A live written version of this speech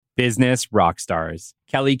Business Rockstars.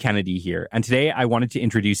 Kelly Kennedy here, and today I wanted to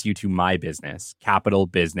introduce you to my business, Capital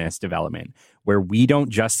Business Development, where we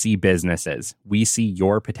don't just see businesses, we see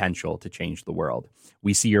your potential to change the world.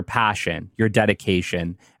 We see your passion, your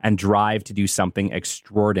dedication, and drive to do something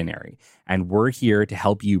extraordinary, and we're here to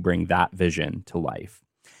help you bring that vision to life.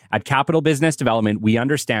 At Capital Business Development, we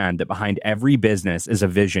understand that behind every business is a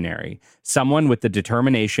visionary, someone with the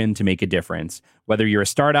determination to make a difference. Whether you're a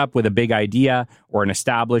startup with a big idea or an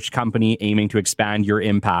established company aiming to expand your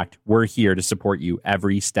impact, we're here to support you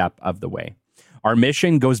every step of the way. Our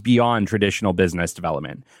mission goes beyond traditional business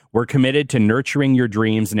development. We're committed to nurturing your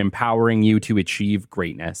dreams and empowering you to achieve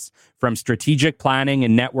greatness. From strategic planning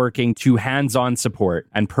and networking to hands-on support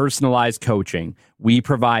and personalized coaching, we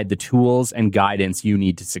provide the tools and guidance you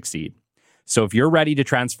need to succeed. So if you're ready to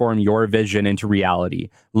transform your vision into reality,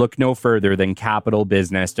 look no further than Capital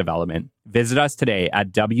Business Development. Visit us today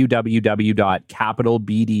at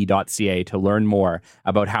www.capitalbd.ca to learn more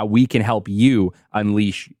about how we can help you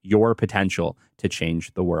unleash your potential to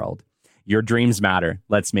change the world. Your dreams matter.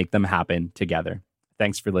 Let's make them happen together.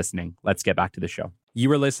 Thanks for listening. Let's get back to the show.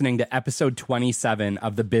 You are listening to episode 27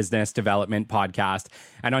 of the Business Development Podcast.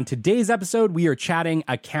 And on today's episode, we are chatting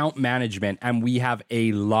account management, and we have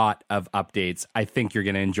a lot of updates. I think you're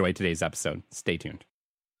going to enjoy today's episode. Stay tuned.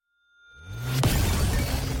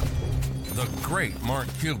 The great Mark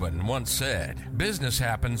Cuban once said, "Business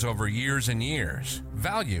happens over years and years.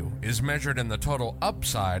 Value is measured in the total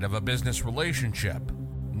upside of a business relationship,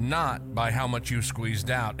 not by how much you squeezed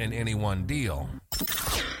out in any one deal."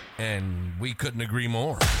 And we couldn't agree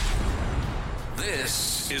more.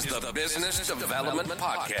 This is the Business Development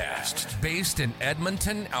Podcast, based in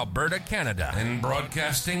Edmonton, Alberta, Canada, and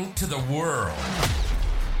broadcasting to the world.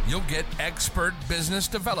 You'll get expert business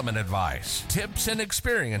development advice, tips, and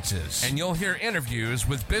experiences, and you'll hear interviews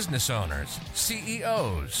with business owners,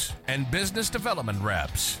 CEOs, and business development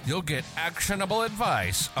reps. You'll get actionable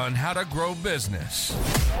advice on how to grow business.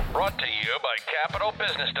 Brought to you by Capital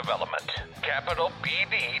Business Development,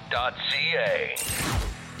 capitalbd.ca.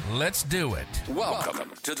 Let's do it.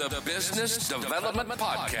 Welcome to the Business Development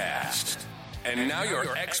Podcast. And now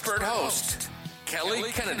your expert host,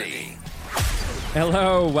 Kelly Kennedy.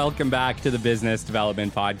 Hello, welcome back to the Business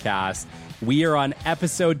Development Podcast. We are on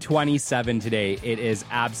episode 27 today. It is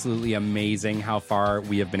absolutely amazing how far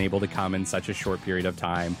we have been able to come in such a short period of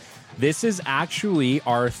time. This is actually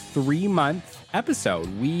our 3-month episode.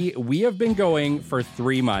 We have been going for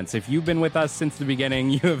 3 months. If you've been with us since the beginning,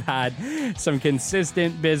 you have had some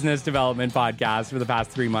consistent business development podcasts for the past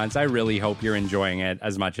 3 months. I really hope you're enjoying it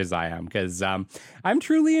as much as I am, because I'm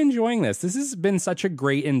truly enjoying this. This has been such a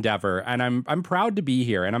great endeavor, and I'm proud to be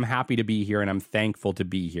here, and I'm happy to be here, and I'm thankful to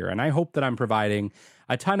be here. And I hope that I'm providing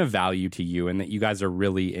a ton of value to you and that you guys are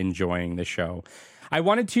really enjoying the show. I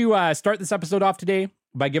wanted to start this episode off today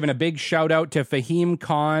by giving a big shout out to Fahim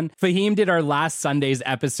Khan. Fahim did our last Sunday's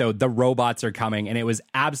episode, The Robots Are Coming, and it was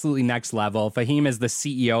absolutely next level. Fahim is the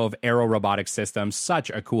CEO of Aero Robotic Systems. Such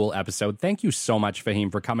a cool episode. Thank you so much,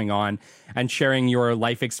 Fahim, for coming on and sharing your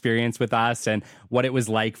life experience with us and what it was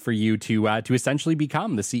like for you to essentially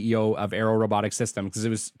become the CEO of Aero Robotic Systems, because it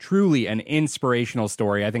was truly an inspirational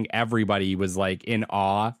story. I think everybody was like in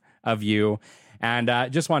awe of you. And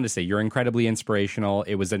just wanted to say, you're incredibly inspirational.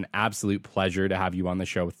 It was an absolute pleasure to have you on the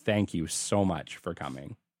show. Thank you so much for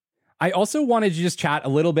coming. I also wanted to just chat a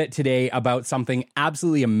little bit today about something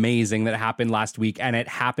absolutely amazing that happened last week, and it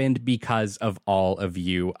happened because of all of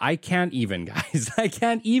you. I can't even, guys. I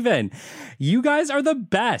can't even. You guys are the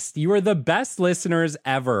best. You are the best listeners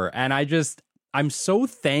ever. And I'm so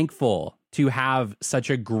thankful to have such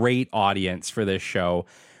a great audience for this show.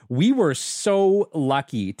 We were so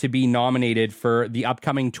lucky to be nominated for the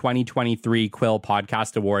upcoming 2023 Quill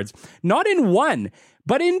Podcast Awards, not in one,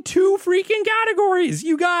 but in 2 freaking categories.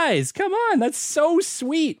 You guys, come on, that's so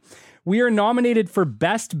sweet. We are nominated for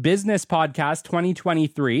Best Business Podcast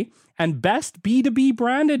 2023 and Best B2B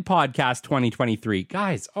Branded Podcast 2023.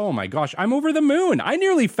 Guys, oh my gosh, I'm over the moon. I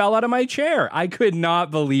nearly fell out of my chair. I could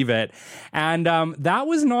not believe it. And that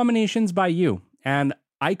was nominations by you. And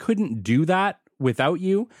I couldn't do that without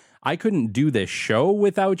you. I couldn't do this show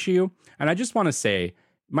without you. And I just want to say,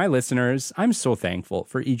 my listeners, I'm so thankful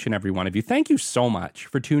for each and every one of you. Thank you so much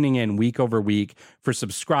for tuning in week over week, for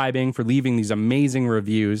subscribing, for leaving these amazing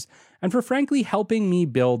reviews, and for frankly helping me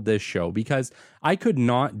build this show, because I could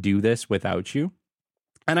not do this without you.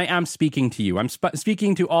 And I am speaking to you. I'm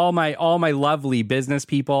speaking to all my lovely business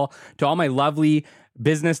people, to all my lovely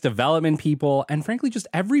business development people, and frankly, just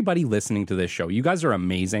everybody listening to this show. You guys are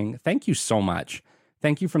amazing. Thank you so much.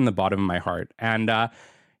 Thank you from the bottom of my heart. And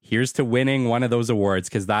here's to winning one of those awards,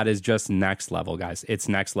 because that is just next level, guys. It's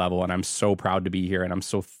next level, and I'm so proud to be here, and I'm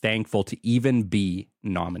so thankful to even be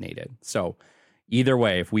nominated. So either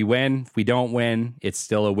way, if we win, if we don't win, it's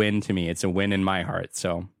still a win to me. It's a win in my heart.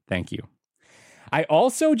 So thank you. I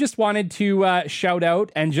also just wanted to shout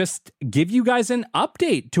out and just give you guys an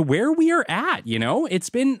update to where we are at. You know, it's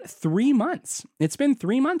been 3 months. It's been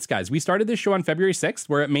 3 months, guys. We started this show on February 6th.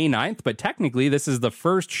 We're at May 9th, but technically this is the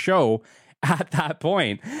first show at that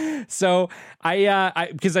point. So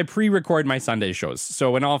because I pre-record my Sunday shows.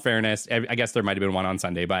 So in all fairness, I guess there might have been one on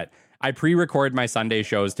Sunday, but I pre-record my Sunday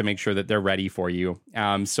shows to make sure that they're ready for you.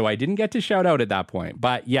 So I didn't get to shout out at that point.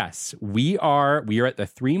 But yes, we are at the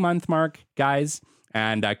 3-month mark, guys.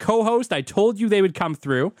 And co-host, I told you they would come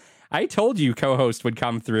through. I told you co-host would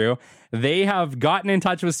come through. They have gotten in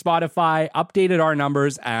touch with Spotify, updated our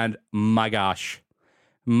numbers, and my gosh,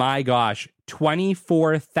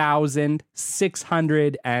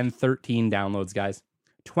 24,613 downloads, guys.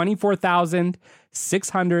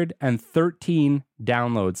 24,613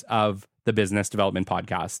 downloads of the Business Development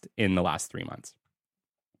Podcast in the last 3 months.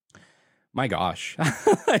 My gosh,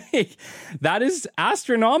 like, that is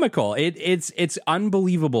astronomical. It's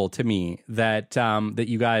unbelievable to me that that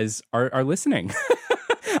you guys are listening.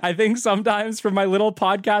 I think sometimes from my little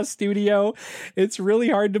podcast studio, it's really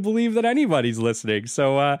hard to believe that anybody's listening.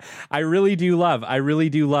 So I really do love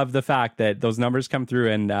the fact that those numbers come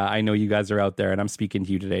through, and I know you guys are out there, and I'm speaking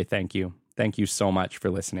to you today. Thank you. Thank you so much for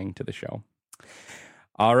listening to the show.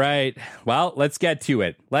 All right. Well, let's get to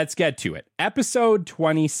it. Episode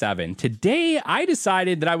 27. Today, I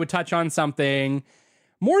decided that I would touch on something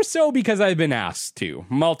more so because I've been asked to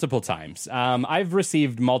multiple times. I've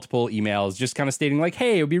received multiple emails just kind of stating like,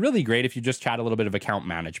 hey, it would be really great if you just chat a little bit of account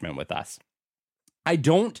management with us. I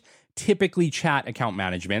don't typically chat account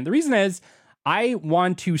management. The reason is I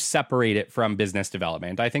want to separate it from business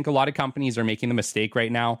development. I think a lot of companies are making the mistake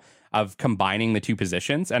right now of combining the two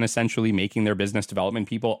positions and essentially making their business development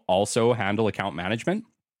people also handle account management.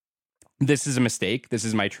 This is a mistake. This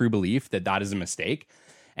is my true belief that is a mistake.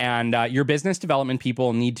 And your business development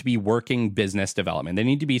people need to be working business development. They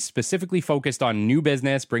need to be specifically focused on new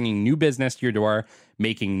business, bringing new business to your door,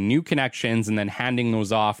 making new connections, and then handing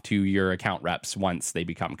those off to your account reps once they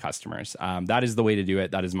become customers. That is the way to do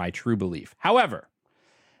it. That is my true belief. However,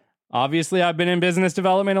 obviously, I've been in business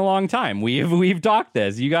development a long time. We've talked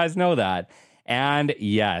this. You guys know that. And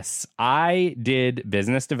yes, I did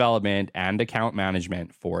business development and account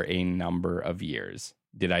management for a number of years.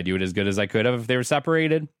 Did I do it as good as I could have if they were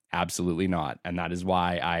separated? Absolutely not. And that is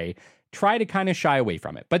why I try to kind of shy away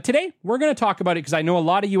from it. But today, we're going to talk about it because I know a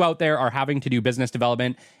lot of you out there are having to do business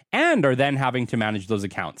development and are then having to manage those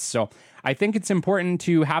accounts. So I think it's important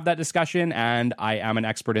to have that discussion, and I am an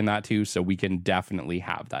expert in that too, so we can definitely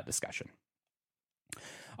have that discussion.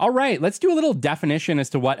 All right, let's do a little definition as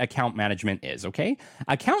to what account management is, okay?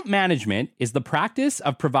 Account management is the practice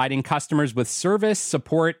of providing customers with service,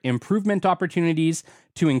 support, improvement opportunities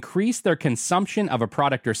to increase their consumption of a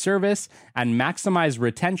product or service and maximize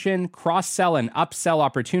retention, cross-sell, and upsell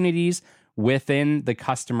opportunities within the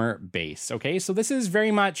customer base, okay? So this is very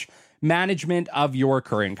much management of your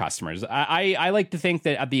current customers. I like to think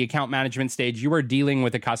that at the account management stage, you are dealing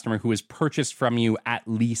with a customer who has purchased from you at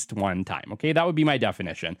least one time. Okay, that would be my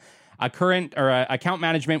definition. Account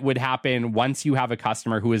management would happen once you have a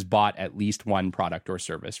customer who has bought at least one product or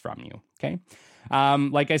service from you. Okay,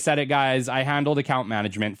 like I said it, guys, I handled account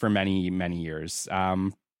management for many years.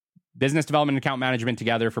 Business development and account management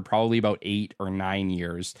together for probably about 8 or 9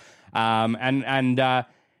 years.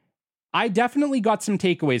 I definitely got some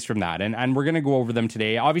takeaways from that, and we're going to go over them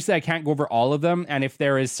today. Obviously, I can't go over all of them, and if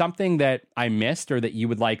there is something that I missed or that you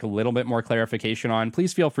would like a little bit more clarification on,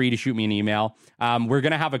 please feel free to shoot me an email. We're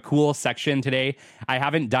going to have a cool section today. I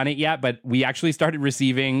haven't done it yet, but we actually started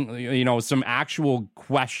receiving, some actual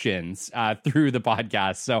questions through the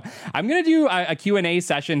podcast. So I'm going to do a Q&A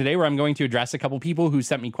session today where I'm going to address a couple people who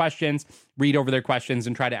sent me questions, read over their questions,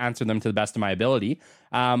 and try to answer them to the best of my ability.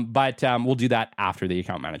 But we'll do that after the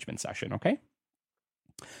account management session.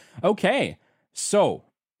 Okay. So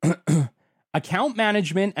account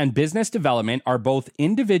management and business development are both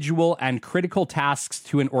individual and critical tasks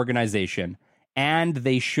to an organization, and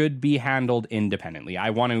they should be handled independently. I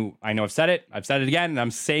know I've said it again, and I'm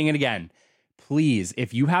saying it again. Please,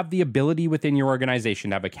 if you have the ability within your organization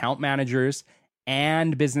to have account managers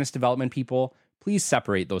and business development people, please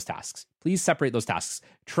separate those tasks.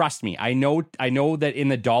 Trust me. I know that in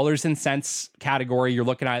the dollars and cents category, you're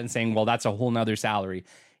looking at it and saying, well, that's a whole nother salary.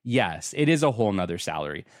 Yes, it is a whole nother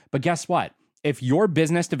salary. But guess what? If your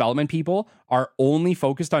business development people are only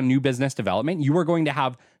focused on new business development, you are going to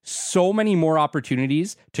have so many more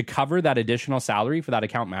opportunities to cover that additional salary for that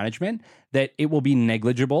account management that it will be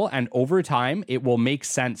negligible. And over time, it will make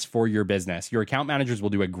sense for your business. Your account managers will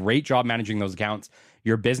do a great job managing those accounts.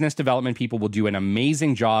 Your business development people will do an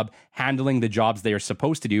amazing job handling the jobs they are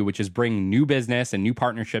supposed to do, which is bring new business and new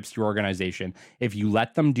partnerships to your organization. If you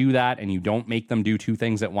let them do that and you don't make them do two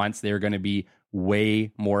things at once, they're going to be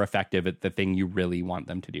way more effective at the thing you really want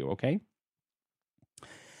them to do, okay?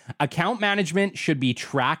 Account management should be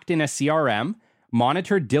tracked in a CRM,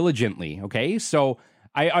 monitored diligently, okay? So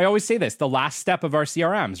I always say this, the last step of our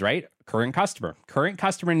CRMs, right? Current customer. Current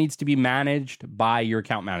customer needs to be managed by your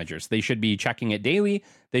account managers. They should be checking it daily.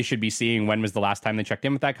 They should be seeing when was the last time they checked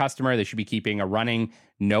in with that customer. They should be keeping a running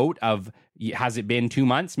note of, has it been 2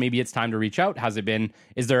 months? Maybe it's time to reach out.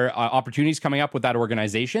 Is there opportunities coming up with that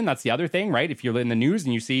organization? That's the other thing, right? If you're in the news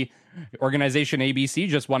and you see organization ABC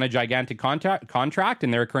just won a gigantic contract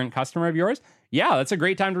and they're a current customer of yours, yeah, that's a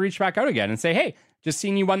great time to reach back out again and say, hey, just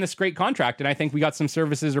seen you won this great contract, and I think we got some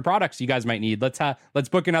services or products you guys might need. Let's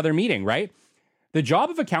book another meeting, right? The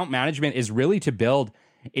job of account management is really to build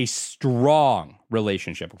a strong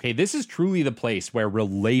relationship, okay? This is truly the place where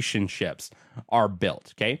relationships are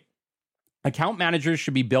built, okay? Account managers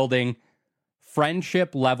should be building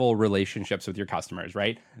friendship level relationships with your customers,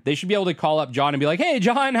 right? They should be able to call up John and be like, hey,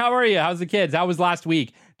 John, how are you? How's the kids? How was last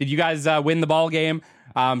week? Did you guys win the ball game?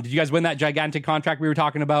 Did you guys win that gigantic contract we were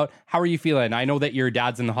talking about? How are you feeling? I know that your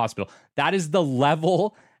dad's in the hospital. That is the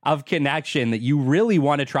level of connection that you really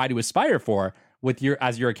want to try to aspire for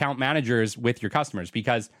as your account managers with your customers.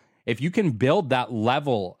 Because if you can build that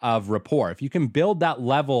level of rapport, if you can build that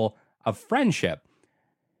level of friendship,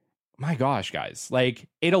 my gosh, guys, like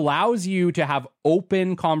it allows you to have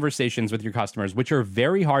open conversations with your customers, which are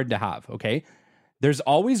very hard to have, okay? There's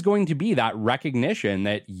always going to be that recognition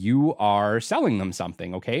that you are selling them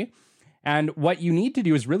something, okay? And what you need to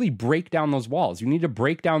do is really break down those walls. You need to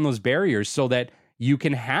break down those barriers so that you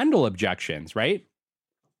can handle objections, right?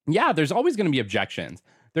 Yeah, there's always going to be objections.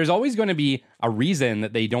 There's always going to be a reason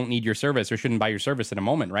that they don't need your service or shouldn't buy your service in a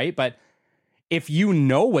moment, right? But if you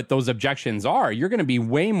know what those objections are, you're going to be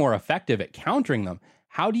way more effective at countering them.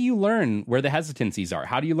 How do you learn where the hesitancies are?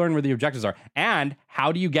 How do you learn where the objectives are? And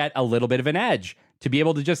how do you get a little bit of an edge to be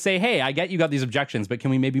able to just say, hey, I get you got these objections, but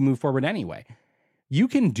can we maybe move forward anyway? You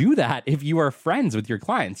can do that if you are friends with your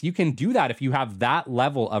clients. You can do that if you have that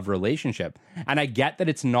level of relationship. And I get that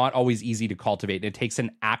it's not always easy to cultivate. It takes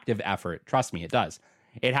an active effort. Trust me, it does.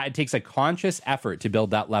 It takes a conscious effort to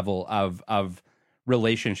build that level of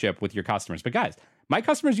relationship with your customers. But guys, my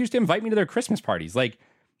customers used to invite me to their Christmas parties. Like,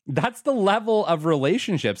 that's the level of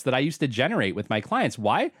relationships that I used to generate with my clients.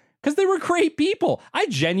 Why? Because they were great people. I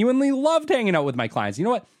genuinely loved hanging out with my clients. You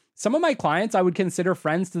know what? Some of my clients I would consider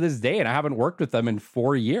friends to this day, and I haven't worked with them in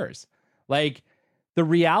 4 years. Like, the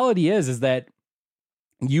reality is that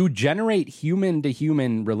you generate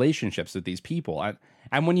human-to-human relationships with these people.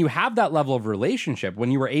 And when you have that level of relationship,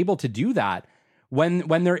 when you are able to do that, when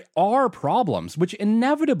there are problems, which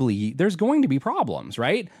inevitably there's going to be problems,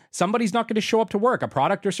 right? Somebody's not going to show up to work. A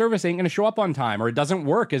product or service ain't going to show up on time, or it doesn't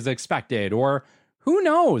work as expected, or who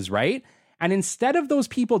knows, right? And instead of those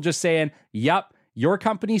people just saying, yep, your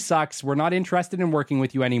company sucks, we're not interested in working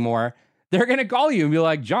with you anymore, they're going to call you and be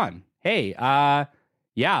like, John, hey,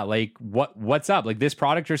 yeah, like what's up? Like, this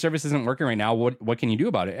product or service isn't working right now. What can you do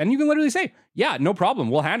about it? And you can literally say, yeah, no problem.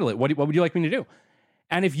 We'll handle it. What would you like me to do?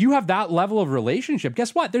 And if you have that level of relationship,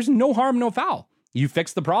 guess what? There's no harm, no foul. You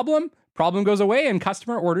fix the problem goes away, and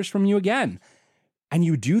customer orders from you again. And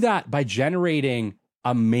you do that by generating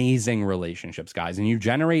amazing relationships, guys. And you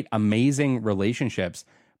generate amazing relationships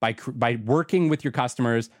by working with your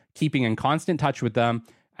customers, keeping in constant touch with them,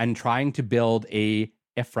 and trying to build a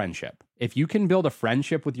friendship. If you can build a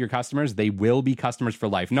friendship with your customers, they will be customers for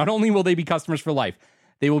life. Not only will they be customers for life,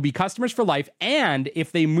 they will be customers for life. And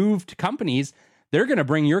if they move to companies, they're going to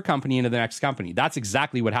bring your company into the next company. That's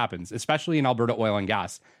exactly what happens, especially in Alberta oil and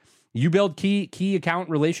gas. You build key account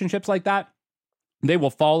relationships like that, they will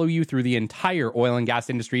follow you through the entire oil and gas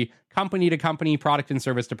industry, company to company, product and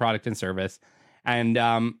service to product and service. And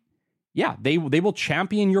yeah, they will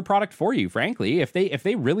champion your product for you, frankly. If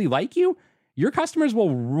they really like you, your customers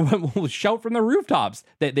will shout from the rooftops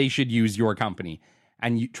that they should use your company.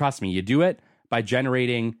 And trust me, you do it by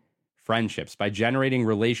generating friendships, by generating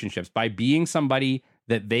relationships, by being somebody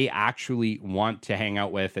that they actually want to hang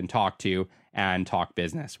out with and talk to and talk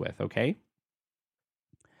business with, okay?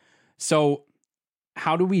 So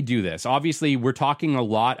how do we do this? Obviously, we're talking a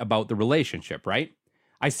lot about the relationship, right?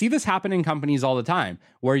 I see this happen in companies all the time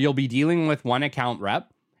where you'll be dealing with one account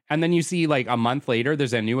rep And then you see like a month later,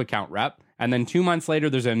 there's a new account rep. And then 2 months later,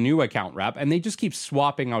 there's a new account rep. And they just keep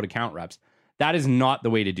swapping out account reps. That is not the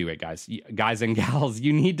way to do it, guys. Guys and gals,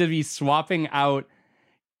 you need to be swapping out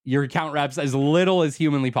your account reps as little as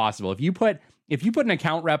humanly possible. If you put an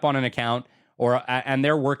account rep on an account and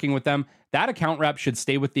they're working with them, that account rep should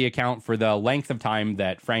stay with the account for the length of time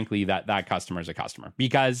that, frankly, that customer is a customer.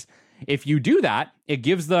 Because if you do that, it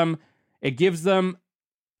gives them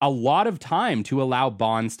a lot of time to allow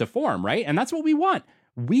bonds to form, right? And that's what we want.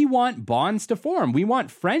 We want bonds to form. We want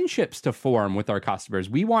friendships to form with our customers.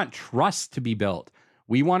 We want trust to be built.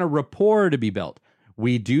 We want a rapport to be built.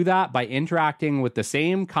 We do that by interacting with the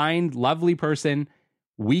same kind, lovely person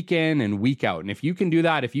week in and week out. And if you can do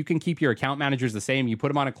that, if you can keep your account managers the same, you put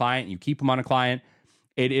them on a client, you keep them on a client,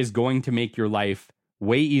 it is going to make your life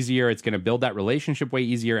way easier. It's going to build that relationship way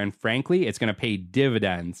easier. And frankly, it's going to pay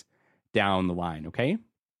dividends down the line, okay?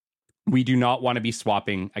 We do not want to be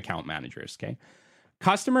swapping account managers, okay?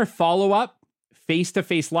 Customer follow-up,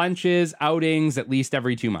 face-to-face lunches, outings, at least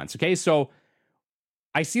every 2 months, okay? So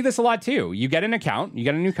I see this a lot too. You get an account, you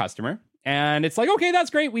get a new customer, and it's like, okay, that's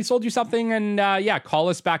great. We sold you something, and call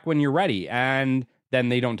us back when you're ready. And then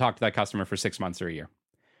they don't talk to that customer for 6 months or a year.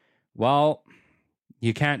 Well,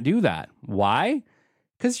 you can't do that. Why?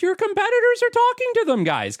 Because your competitors are talking to them,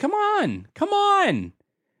 guys. Come on.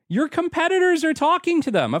 Your competitors are talking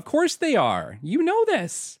to them. Of course they are. You know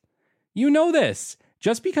this.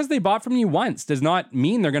 Just because they bought from you once does not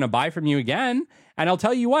mean they're going to buy from you again. And I'll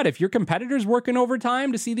tell you what, if your competitor's working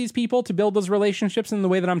overtime to see these people, to build those relationships in the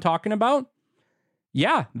way that I'm talking about,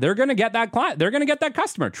 yeah, they're going to get that client. They're going to get that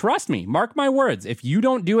customer. Trust me. Mark my words. If you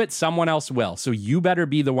don't do it, someone else will. So you better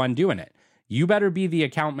be the one doing it. You better be the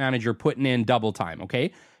account manager putting in double time,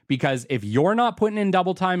 okay? Because if you're not putting in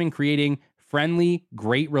double time and creating friendly,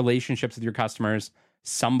 great relationships with your customers,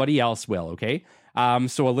 somebody else will, okay?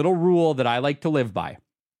 So a little rule that I like to live by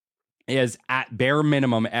is at bare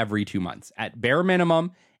minimum every 2 months. At bare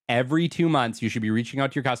minimum, every 2 months, you should be reaching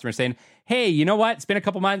out to your customers saying, hey, you know what? It's been a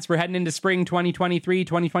couple months. We're heading into spring 2023,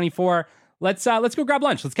 2024. Let's go grab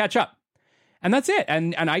lunch. Let's catch up. And that's it.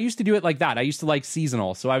 And I used to do it like that. I used to like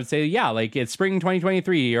seasonal. So I would say, yeah, like it's spring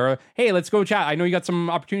 2023, or hey, let's go chat. I know you got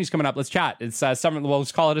some opportunities coming up. Let's chat. It's summer. We'll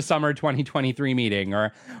just call it a summer 2023 meeting,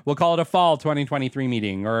 or we'll call it a fall 2023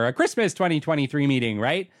 meeting, or a Christmas 2023 meeting,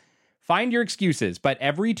 right? Find your excuses. But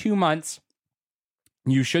every 2 months,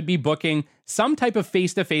 you should be booking some type of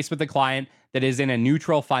face-to-face with the client that is in a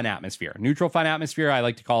neutral, fun atmosphere. Neutral, fun atmosphere, I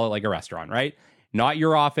like to call it like a restaurant, right? Not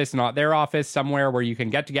your office, not their office, somewhere where you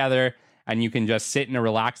can get together and you can just sit in a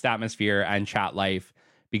relaxed atmosphere and chat life,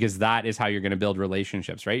 because that is how you're going to build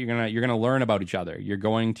relationships, right? You're going to learn about each other. You're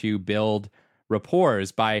going to build rapport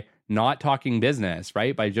by not talking business,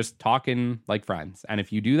 right? By just talking like friends. And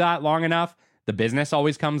if you do that long enough, the business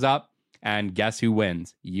always comes up, and guess who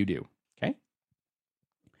wins? You do. Okay.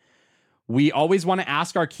 We always want to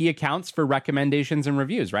ask our key accounts for recommendations and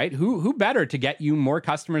reviews, right? Who better to get you more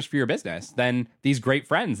customers for your business than these great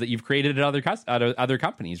friends that you've created at other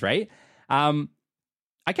companies, right?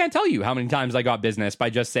 I can't tell you how many times I got business by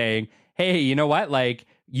just saying, hey, you know what? Like,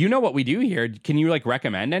 you know what we do here. Can you like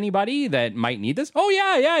recommend anybody that might need this? Oh,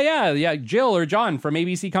 yeah. Jill or John from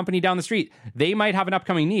ABC Company down the street. They might have an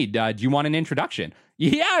upcoming need. Do you want an introduction?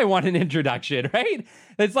 Yeah, I want an introduction, right?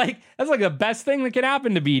 That's like the best thing that can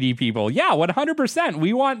happen to BD people. Yeah, 100%.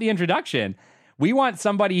 We want the introduction. We want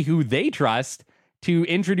somebody who they trust to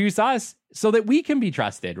introduce us so that we can be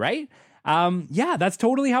trusted, right? Yeah, that's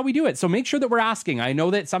totally how we do it. So make sure that we're asking. I know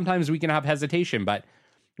that sometimes we can have hesitation, but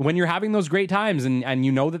when you're having those great times and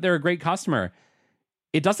you know that they're a great customer,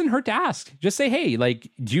 it doesn't hurt to ask. Just say, hey, like,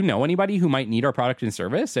 do you know anybody who might need our product and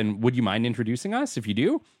service? And would you mind introducing us? If you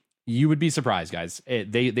do, you would be surprised, guys.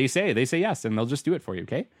 They say yes, and they'll just do it for you,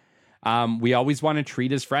 okay? We always want to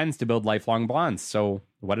treat as friends to build lifelong bonds. So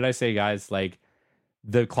what did I say, guys? Like,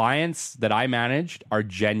 the clients that I managed are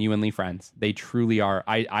genuinely friends. They truly are.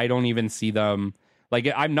 I don't even see them. Like,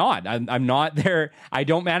 I'm not there. I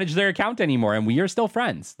don't manage their account anymore, and we are still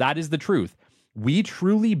friends. That is the truth. We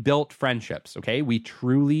truly built friendships, okay? We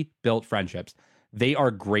truly built friendships. They are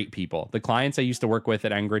great people. The clients I used to work with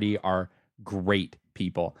at Angritty are great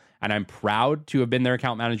people, and I'm proud to have been their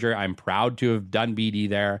account manager. I'm proud to have done BD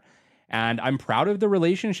there, and I'm proud of the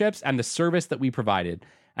relationships and the service that we provided.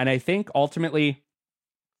 And I think ultimately,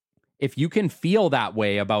 if you can feel that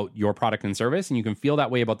way about your product and service, and you can feel that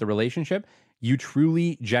way about the relationship, you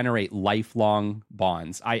truly generate lifelong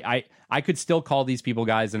bonds. I could still call these people,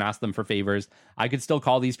 guys, and ask them for favors. I could still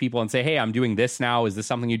call these people and say, hey, I'm doing this now. Is this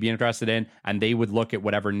something you'd be interested in? And they would look at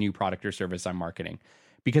whatever new product or service I'm marketing.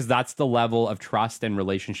 because that's the level of trust and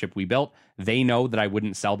relationship we built. They know that I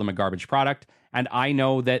wouldn't sell them a garbage product, and I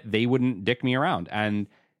know that they wouldn't dick me around. And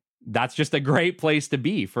that's just a great place to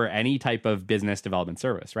be for any type of business development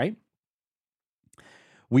service, right?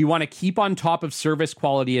 We want to keep on top of service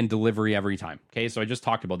quality and delivery every time. Okay, so I just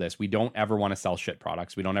talked about this. We don't ever want to sell shit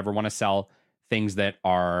products. We don't ever want to sell things that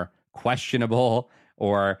are questionable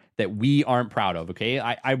or that we aren't proud of. Okay,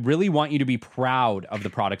 I really want you to be proud of the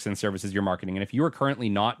products and services you're marketing. And if you are currently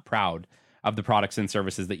not proud of the products and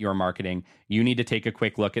services that you're marketing, you need to take a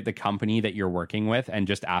quick look at the company that you're working with and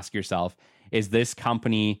just ask yourself, is this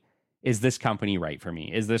company right for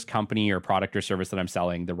me? Is this company or product or service that I'm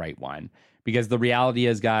selling the right one? Because the reality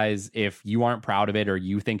is, guys, if you aren't proud of it or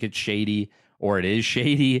you think it's shady or it is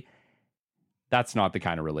shady, that's not the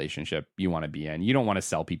kind of relationship you want to be in. You don't want to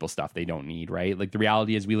sell people stuff they don't need, right? Like, the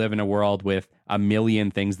reality is we live in a world with a million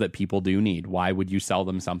things that people do need. Why would you sell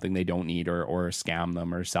them something they don't need or scam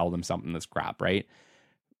them or sell them something that's crap, right?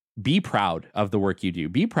 Be proud of the work you do.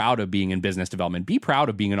 Be proud of being in business development. Be proud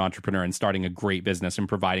of being an entrepreneur and starting a great business and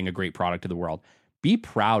providing a great product to the world. Be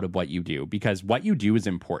proud of what you do, because what you do is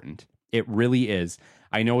important. It really is.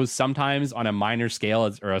 I know sometimes on a minor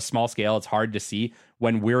scale or a small scale, it's hard to see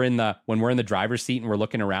when we're in the driver's seat and we're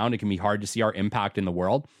looking around. It can be hard to see our impact in the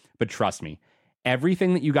world. But trust me,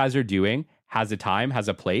 everything that you guys are doing has a time, has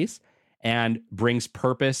a place, and brings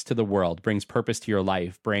purpose to the world, brings purpose to your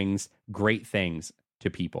life, brings great things to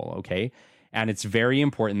people. Okay, and it's very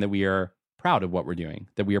important that we are proud of what we're doing,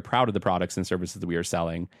 that we are proud of the products and services that we are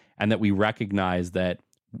selling, and that we recognize that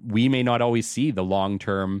we may not always see the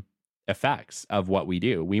long-term effects of what we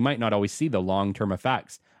do. We might not always see the long-term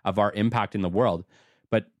effects of our impact in the world,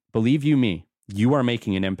 but believe you me, you are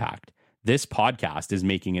making an impact. This podcast is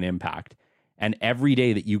making an impact. And every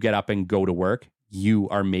day that you get up and go to work, you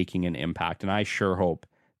are making an impact. And I sure hope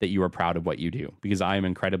that you are proud of what you do, because I am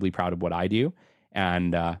incredibly proud of what I do.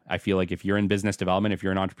 And I feel like if you're in business development, if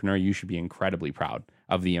you're an entrepreneur, you should be incredibly proud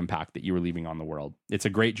of the impact that you are leaving on the world. It's a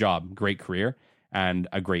great job, great career, and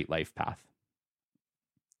a great life path.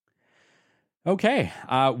 Okay,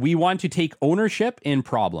 we want to take ownership in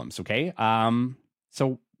problems, okay?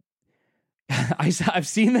 So I've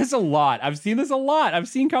seen this a lot. I've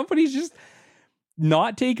seen companies just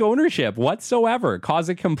not take ownership whatsoever, cause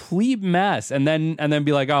a complete mess, and then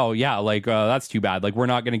be like, oh yeah, like that's too bad. Like, we're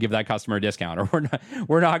not going to give that customer a discount, or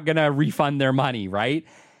we're not going to refund their money, right?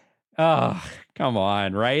 Oh, come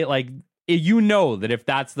on, right? Like, you know that if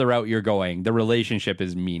that's the route you're going, the relationship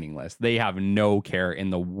is meaningless. They have no care in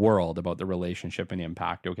the world about the relationship and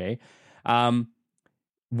impact, okay?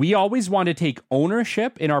 We always want to take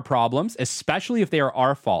ownership in our problems, especially if they are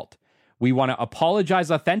our fault. We want to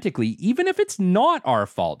apologize authentically, even if it's not our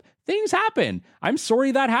fault. Things happen. I'm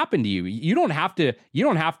sorry that happened to you. You don't have to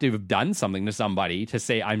have done something to somebody to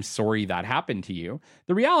say, I'm sorry that happened to you.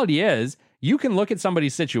 The reality is, you can look at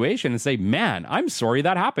somebody's situation and say, man, I'm sorry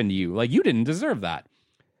that happened to you. Like, you didn't deserve that.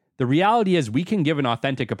 The reality is, we can give an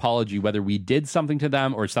authentic apology, whether we did something to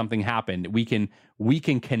them or something happened. We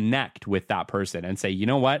can connect with that person and say, you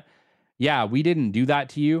know what? Yeah, we didn't do that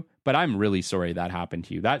to you, but I'm really sorry that happened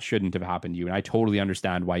to you. That shouldn't have happened to you. And I totally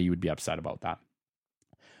understand why you would be upset about that.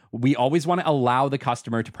 We always want to allow the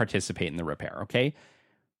customer to participate in the repair, okay?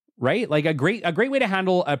 Right? Like, a great way to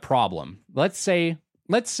handle a problem. Let's say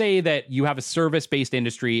that you have a service-based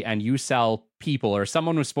industry and you sell people, or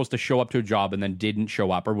someone was supposed to show up to a job and then didn't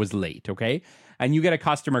show up or was late, okay? And you get a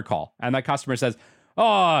customer call, and that customer says,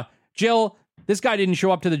 oh, Jill, this guy didn't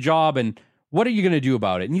show up to the job, and what are you going to do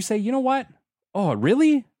about it? And you say, you know what? Oh,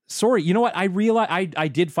 really? Sorry. You know what? I realize I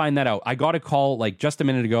did find that out. I got a call like just a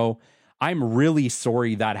minute ago. I'm really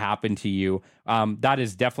sorry that happened to you. That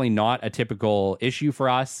is definitely not a typical issue for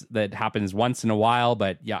us. That happens once in a while,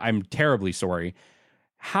 but yeah, I'm terribly sorry.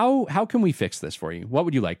 How can we fix this for you? What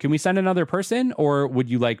would you like? Can we send another person, or would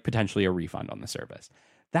you like potentially a refund on the service?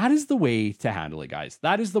 That is the way to handle it, guys.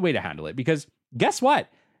 That is the way to handle it, because guess what?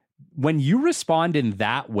 When you respond in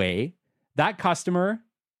that way, that customer,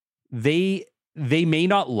 they may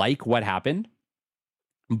not like what happened,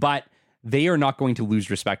 but they are not going to lose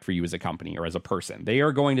respect for you as a company or as a person. They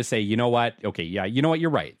are going to say, you know what? Okay, yeah, you know what?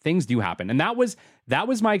 You're right. Things do happen. And that was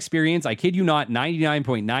my experience. I kid you not,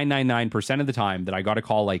 99.999% of the time that I got a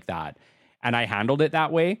call like that and I handled it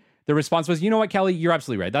that way, the response was, you know what, Kelly, you're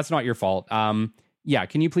absolutely right. That's not your fault. Yeah,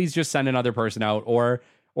 can you please just send another person out? Or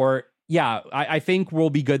yeah, I think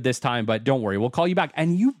we'll be good this time, but don't worry, we'll call you back.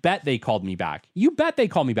 And you bet they called me back. You bet they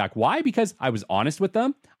called me back. Why? Because I was honest with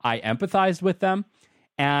them. I empathized with them.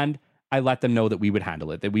 And I let them know that we would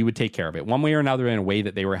handle it, that we would take care of it one way or another in a way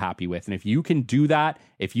that they were happy with. And if you can do that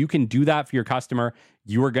for your customer,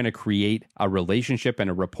 you are going to create a relationship and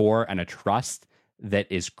a rapport and a trust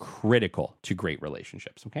that is critical to great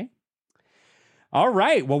relationships. Okay. All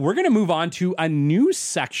right. Well, we're going to move on to a new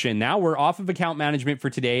section. Now we're off of account management for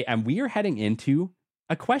today, and we are heading into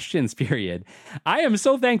a questions period. I am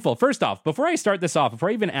so thankful. First off, before I start this off, before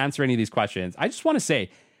I even answer any of these questions, I just want to say,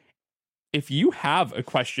 if you have a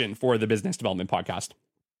question for the Business Development Podcast,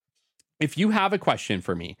 if you have a question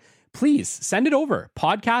for me, please send it over,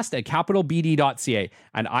 podcast@capitalbd.ca,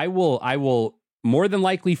 and I will more than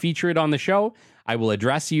likely feature it on the show. I will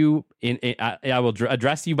address you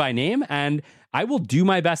address you by name, and I will do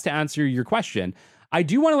my best to answer your question. I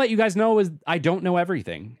do want to let you guys know is I don't know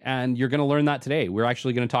everything, and you're going to learn that today. We're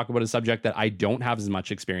actually going to talk about a subject that I don't have as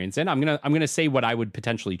much experience in. I'm going to say what I would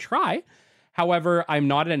potentially try. However, I'm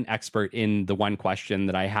not an expert in the one question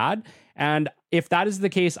that I had. And if that is the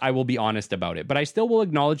case, I will be honest about it. But I still will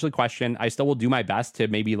acknowledge the question. I still will do my best to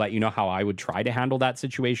maybe let you know how I would try to handle that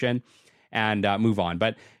situation and move on.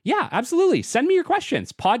 But yeah, absolutely. Send me your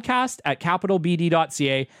questions.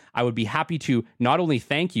 Podcast@capitalbd.ca. I would be happy to not only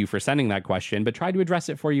thank you for sending that question, but try to address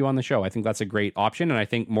it for you on the show. I think that's a great option. And I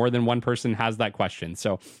think more than one person has that question.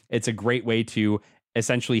 So it's a great way to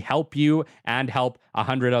essentially help you and help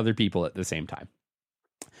 100 other people at the same time.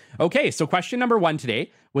 Okay, so question number 1 today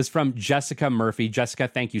was from Jessica Murphy. Jessica,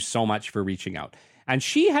 thank you so much for reaching out. And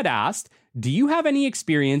she had asked, do you have any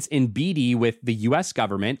experience in BD with the US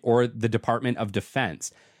government or the Department of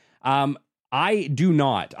Defense? I do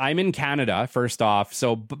not. I'm in Canada, first off.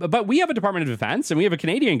 So, but we have a Department of Defense and we have a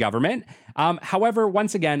Canadian government. However,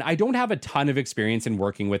 once again, I don't have a ton of experience in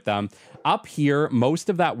working with them. Up here, most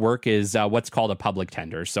of that work is what's called a public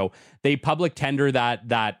tender. So they public tender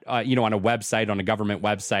that on a website, on a government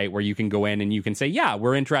website, where you can go in and you can say, yeah,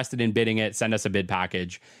 we're interested in bidding it. Send us a bid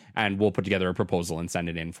package and we'll put together a proposal and send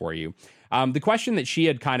it in for you. The question that she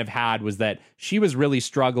had kind of had was that she was really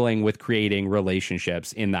struggling with creating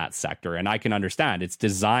relationships in that sector. And I can understand it's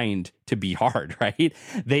designed to be hard, right?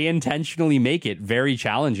 They intentionally make it very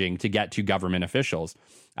challenging to get to government officials.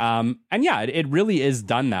 And yeah, it really is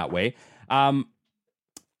done that way.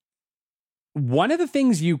 One of the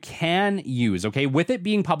things you can use, okay, with it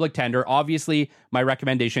being public tender, obviously my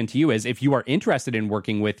recommendation to you is if you are interested in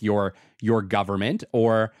working with your government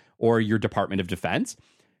or your Department of Defense,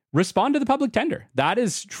 respond to the public tender. That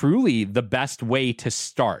is truly the best way to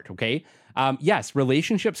start, okay? Yes,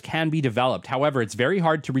 relationships can be developed. However, it's very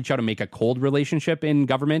hard to reach out and make a cold relationship in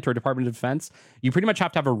government or Department of Defense. You pretty much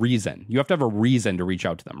have to have a reason. You have to have a reason to reach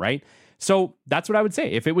out to them, right? So that's what I would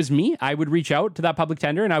say. If it was me, I would reach out to that public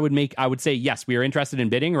tender and I would say, yes, we are interested in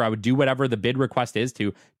bidding, or I would do whatever the bid request is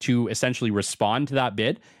to essentially respond to that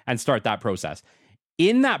bid and start that process.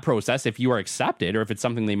 In that process, if you are accepted or if it's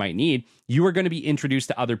something they might need, you are going to be introduced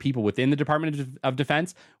to other people within the Department of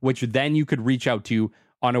Defense, which then you could reach out to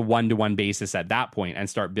on a one-to-one basis at that point and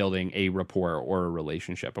start building a rapport or a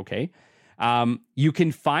relationship, okay? You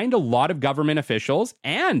can find a lot of government officials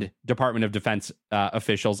and Department of Defense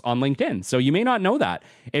officials on LinkedIn. So you may not know that.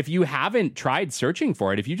 If you haven't tried searching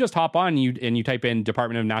for it, if you just hop on and you type in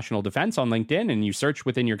Department of National Defense on LinkedIn and you search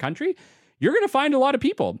within your country, you're going to find a lot of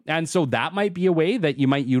people. And so that might be a way that you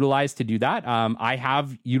might utilize to do that. I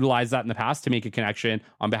have utilized that in the past to make a connection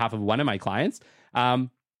on behalf of one of my clients.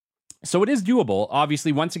 So it is doable.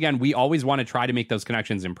 Obviously, once again, we always want to try to make those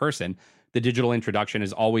connections in person. The digital introduction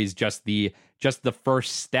is always just the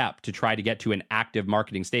first step to try to get to an active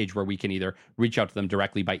marketing stage where we can either reach out to them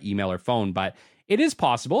directly by email or phone. But it is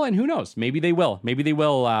possible, and who knows? Maybe they will. Maybe they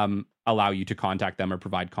will allow you to contact them or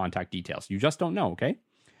provide contact details. You just don't know, okay?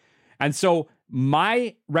 And so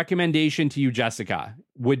my recommendation to you, Jessica,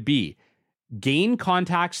 would be gain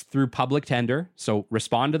contacts through public tender. So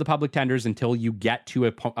respond to the public tenders until you get to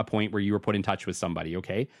a point where you were put in touch with somebody,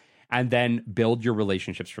 okay? And then build your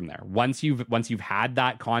relationships from there. Once you've had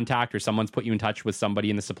that contact or someone's put you in touch with somebody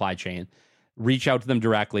in the supply chain, reach out to them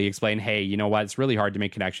directly, explain, hey, you know what, it's really hard to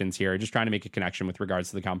make connections here. Just trying to make a connection with regards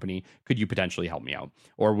to the company. Could you potentially help me out?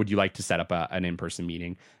 Or would you like to set up an in-person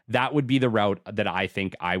meeting? That would be the route that I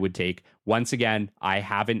think I would take. Once again, I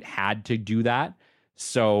haven't had to do that,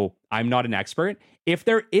 so I'm not an expert. If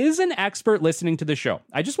there is an expert listening to the show,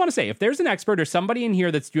 I just want to say, if there's an expert or somebody in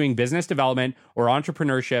here that's doing business development or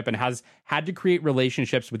entrepreneurship and has had to create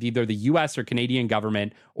relationships with either the US or Canadian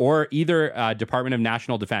government or either Department of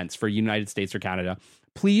National Defense for United States or Canada,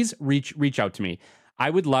 please reach out to me.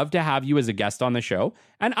 I would love to have you as a guest on the show,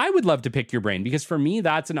 and I would love to pick your brain because for me,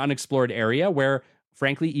 that's an unexplored area where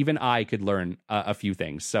frankly, even I could learn a few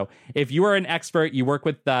things. So if you are an expert, you work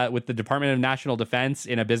with the Department of National Defense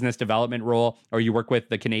in a business development role, or you work with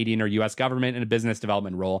the Canadian or US government in a business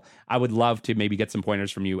development role, I would love to maybe get some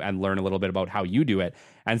pointers from you and learn a little bit about how you do it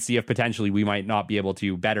and see if potentially we might not be able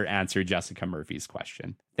to better answer Jessica Murphy's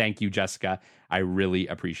question. Thank you, Jessica. I really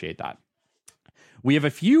appreciate that. We have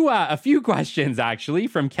a few questions, actually,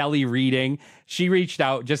 from Kelly Reading. She reached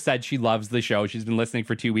out, just said she loves the show. She's been listening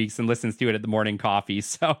for 2 weeks and listens to it at the morning coffee.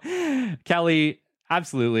 So, Kelly,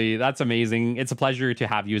 absolutely, that's amazing. It's a pleasure to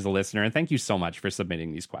have you as a listener, and thank you so much for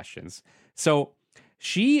submitting these questions. So,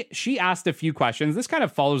 she asked a few questions. This kind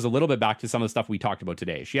of follows a little bit back to some of the stuff we talked about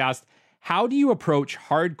today. She asked, how do you approach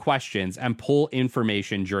hard questions and pull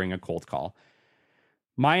information during a cold call?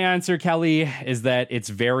 My answer, Kelly, is that it's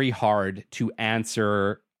very hard to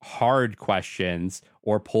answer hard questions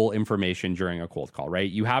or pull information during a cold call,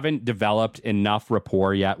 right? You haven't developed enough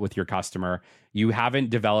rapport yet with your customer. You haven't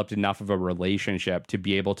developed enough of a relationship to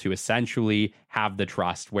be able to essentially have the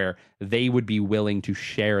trust where they would be willing to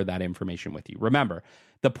share that information with you. Remember,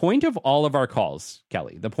 the point of all of our calls,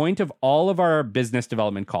 Kelly, the point of all of our business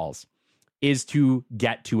development calls is to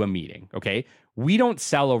get to a meeting, okay? We don't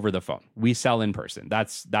sell over the phone. We sell in person.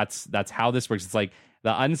 That's how this works. It's like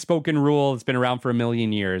the unspoken rule that's been around for a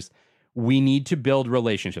million years. We need to build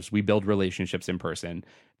relationships. We build relationships in person.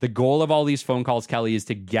 The goal of all these phone calls, Kelly, is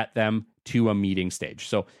to get them to a meeting stage.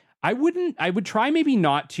 So I would try maybe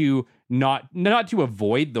not to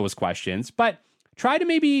avoid those questions, but try to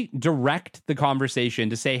maybe direct the conversation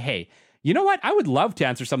to say, hey, you know what? I would love to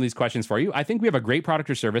answer some of these questions for you. I think we have a great product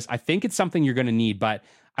or service. I think it's something you're going to need, but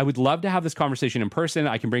I would love to have this conversation in person.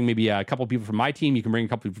 I can bring maybe a couple of people from my team. You can bring a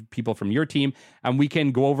couple of people from your team, and we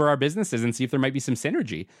can go over our businesses and see if there might be some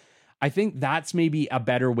synergy. I think that's maybe a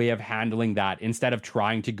better way of handling that instead of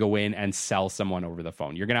trying to go in and sell someone over the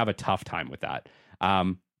phone. You're going to have a tough time with that.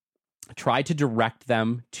 Try to direct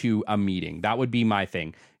them to a meeting. That would be my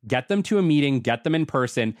thing. Get them to a meeting, get them in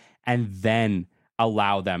person, and then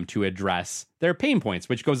allow them to address their pain points,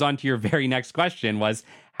 which goes on to your very next question was,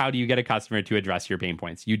 how do you get a customer to address your pain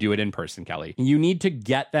points? You do it in person, Kelly. You need to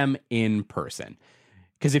get them in person.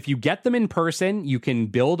 Because if you get them in person, you can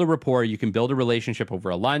build a rapport, you can build a relationship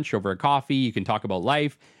over a lunch, over a coffee, you can talk about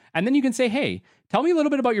life, and then you can say, hey, tell me a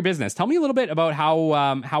little bit about your business. Tell me a little bit about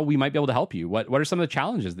how we might be able to help you. What are some of the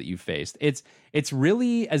challenges that you've faced? It's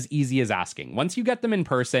really as easy as asking. Once you get them in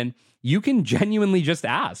person, you can genuinely just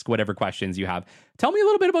ask whatever questions you have. Tell me a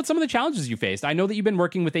little bit about some of the challenges you faced. I know that you've been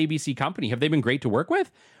working with ABC Company. Have they been great to work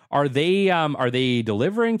with? Are they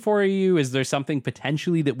delivering for you? Is there something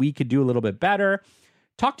potentially that we could do a little bit better?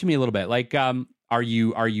 Talk to me a little bit. Like, are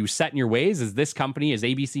you set in your ways? Is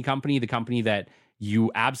ABC Company the company that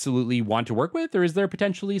you absolutely want to work with, or is there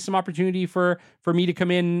potentially some opportunity for me to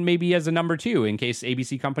come in maybe as a number two in case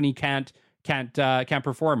ABC Company can't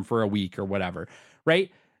perform for a week or whatever,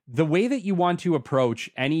 right? The way that you want to approach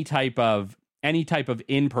any type of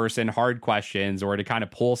in-person hard questions or to kind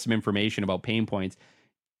of pull some information about pain points,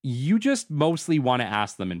 you just mostly want to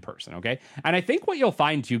ask them in person, okay? And I think what you'll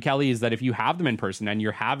find too, Kelly, is that if you have them in person and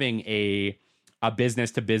you're having a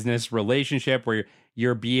business-to-business relationship where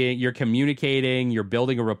you're communicating, you're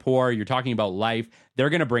building a rapport, you're talking about life, they're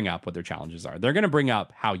going to bring up what their challenges are. They're going to bring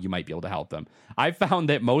up how you might be able to help them. I've found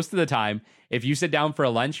that most of the time, if you sit down for a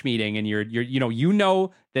lunch meeting and you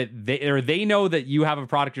know that they know that you have a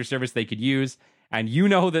product or service they could use, and you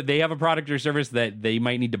know that they have a product or service that they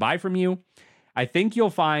might need to buy from you, I think you'll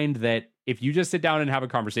find that if you just sit down and have a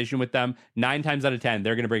conversation with them, 9 times out of 10,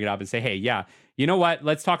 they're going to bring it up and say, hey, yeah, you know what?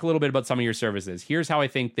 Let's talk a little bit about some of your services. Here's how I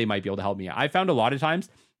think they might be able to help me. I found a lot of times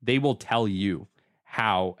they will tell you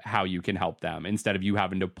how you can help them instead of you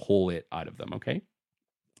having to pull it out of them, okay?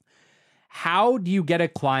 How do you get a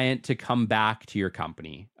client to come back to your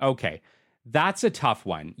company? Okay, that's a tough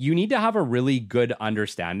one. You need to have a really good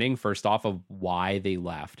understanding, first off, of why they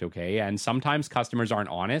left, okay? And sometimes customers aren't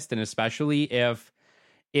honest, and especially if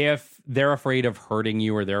they're afraid of hurting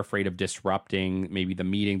you or they're afraid of disrupting maybe the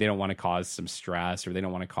meeting, they don't want to cause some stress or they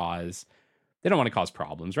don't want to cause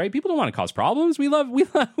problems, right? People don't want to cause problems. We love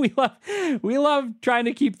trying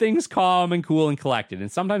to keep things calm and cool and collected. And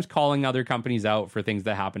sometimes calling other companies out for things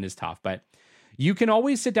that happen is tough, but you can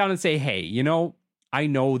always sit down and say, hey, I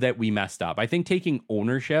know that we messed up. I think taking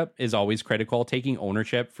ownership is always critical. Taking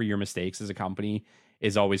ownership for your mistakes as a company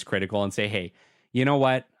is always critical, and say, hey, you know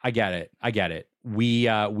what? I get it. We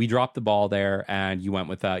dropped the ball there, and you went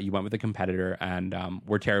with a competitor, and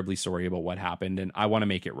we're terribly sorry about what happened, and I want to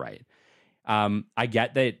make it right. I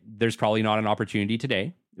get that there's probably not an opportunity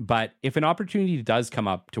today, but if an opportunity does come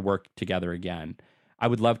up to work together again, I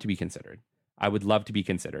would love to be considered.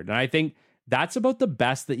 And I think that's about the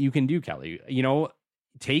best that you can do, Kelly.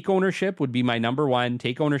 Take ownership would be my number one.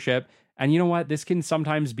 Take ownership. And you know what? This can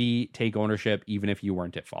sometimes be take ownership even if you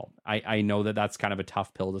weren't at fault. I know that that's kind of a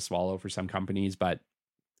tough pill to swallow for some companies, but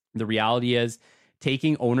the reality is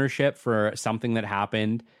taking ownership for something that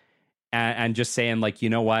happened and just saying like, you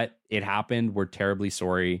know what? It happened. We're terribly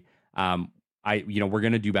sorry. We're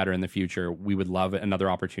going to do better in the future. We would love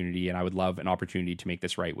another opportunity, and I would love an opportunity to make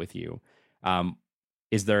this right with you.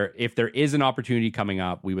 If there is an opportunity coming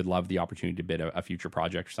up, we would love the opportunity to bid a future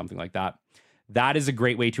project or something like that. That is a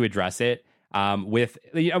great way to address it.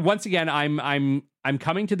 Once again, I'm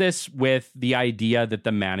coming to this with the idea that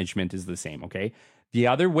the management is the same. Okay. The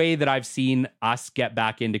other way that I've seen us get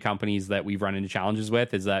back into companies that we've run into challenges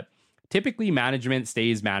with is that typically management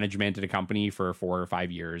stays management at a company for 4 or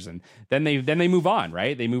 5 years, and then they move on,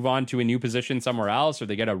 right? They move on to a new position somewhere else, or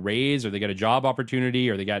they get a raise, or they get a job opportunity,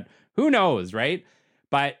 or they get who knows, right?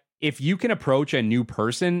 But if you can approach a new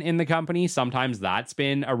person in the company, sometimes that's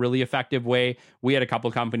been a really effective way. We had a couple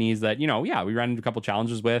companies that, we ran into a couple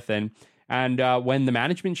challenges with, and when the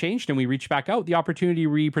management changed and we reached back out, the opportunity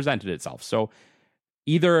represented itself. So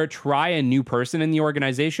either try a new person in the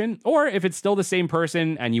organization, or if it's still the same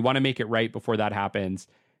person and you want to make it right before that happens,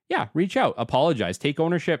 reach out, apologize, take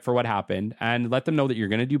ownership for what happened, and let them know that you're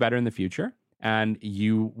going to do better in the future and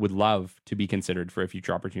you would love to be considered for a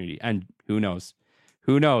future opportunity. And who knows,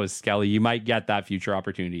 Kelly, you might get that future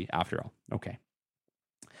opportunity after all. Okay.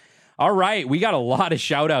 All right. We got a lot of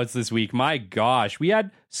shout outs this week. My gosh, we had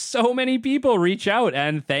so many people reach out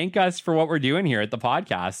and thank us for what we're doing here at the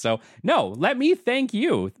podcast. So let me thank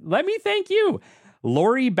you.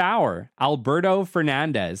 Lori Bauer, Alberto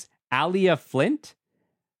Fernandez, Alia Flint,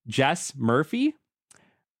 Jess Murphy,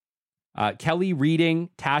 Kelly Reading,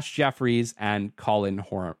 Tash Jeffries, and Colin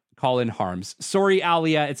Harms. Sorry,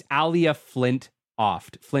 Alia. It's Alia Flintoft.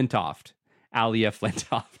 Alia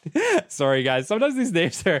Flintoft. Sorry, guys. Sometimes these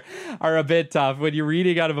names are a bit tough. When you're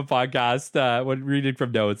reading out of a podcast, when reading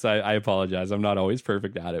from notes, I apologize. I'm not always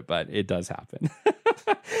perfect at it, but it does happen.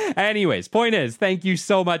 Anyways, point is, thank you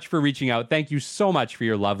so much for reaching out. Thank you so much for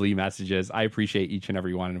your lovely messages. I appreciate each and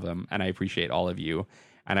every one of them, and I appreciate all of you,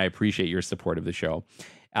 and I appreciate your support of the show.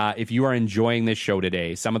 If you are enjoying this show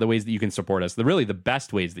today, some of the ways that you can support us, the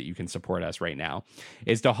best ways that you can support us right now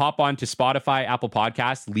is to hop on to Spotify, Apple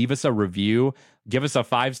Podcasts, leave us a review, give us a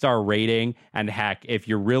 5-star rating, and heck, if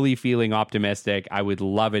you're really feeling optimistic, I would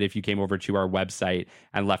love it if you came over to our website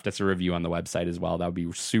and left us a review on the website as well. That would be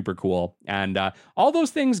super cool. And all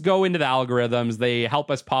those things go into the algorithms. They help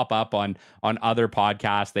us pop up on other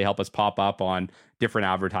podcasts. They help us pop up on different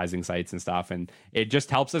advertising sites and stuff. And it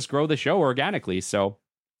just helps us grow the show organically. So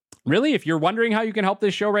really, if you're wondering how you can help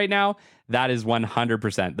this show right now, that is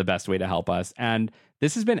 100% the best way to help us. And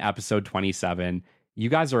this has been episode 27. You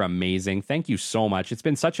guys are amazing. Thank you so much. It's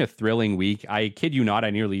been such a thrilling week. I kid you not,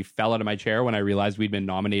 I nearly fell out of my chair when I realized we'd been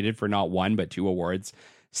nominated for not 1, but 2 awards.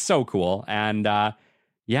 So cool. And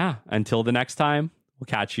until the next time, we'll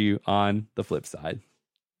catch you on the flip side.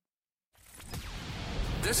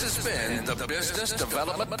 This has been the Business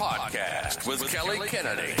Development Podcast with Kelly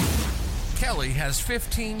Kennedy. Kelly has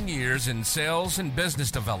 15 years in sales and business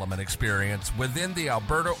development experience within the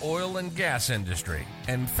Alberta oil and gas industry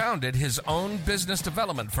and founded his own business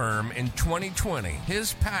development firm in 2020.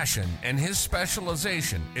 His passion and his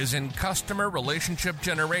specialization is in customer relationship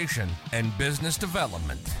generation and business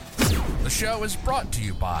development. The show is brought to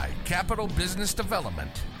you by Capital Business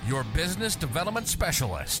Development, your business development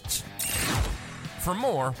specialists. For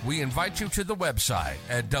more, we invite you to the website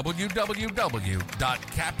at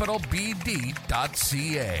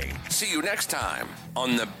www.capitalbd.ca. See you next time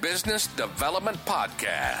on the Business Development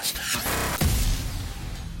Podcast.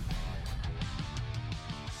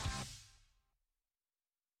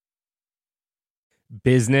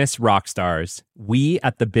 Business Rockstars. We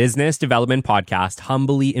at the Business Development Podcast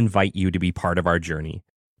humbly invite you to be part of our journey.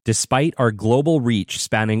 Despite our global reach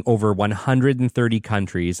spanning over 130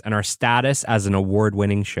 countries and our status as an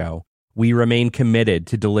award-winning show, we remain committed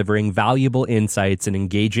to delivering valuable insights and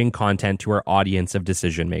engaging content to our audience of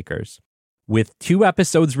decision makers. With 2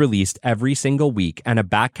 episodes released every single week and a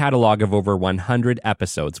back catalog of over 100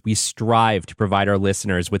 episodes, we strive to provide our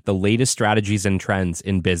listeners with the latest strategies and trends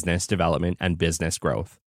in business development and business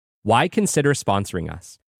growth. Why consider sponsoring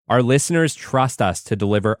us? Our listeners trust us to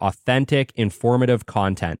deliver authentic, informative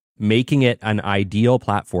content, making it an ideal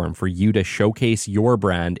platform for you to showcase your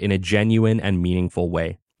brand in a genuine and meaningful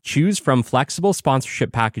way. Choose from flexible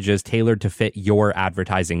sponsorship packages tailored to fit your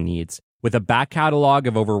advertising needs. With a back catalog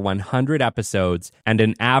of over 100 episodes and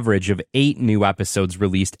an average of 8 new episodes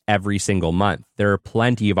released every single month, there are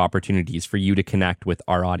plenty of opportunities for you to connect with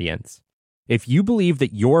our audience. If you believe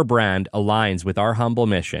that your brand aligns with our humble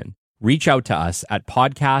mission, reach out to us at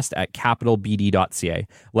podcast@capitalbd.ca.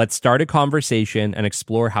 Let's start a conversation and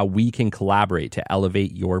explore how we can collaborate to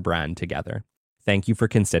elevate your brand together. Thank you for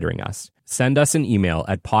considering us. Send us an email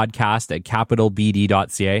at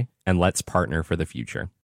podcast@capitalbd.ca and let's partner for the future.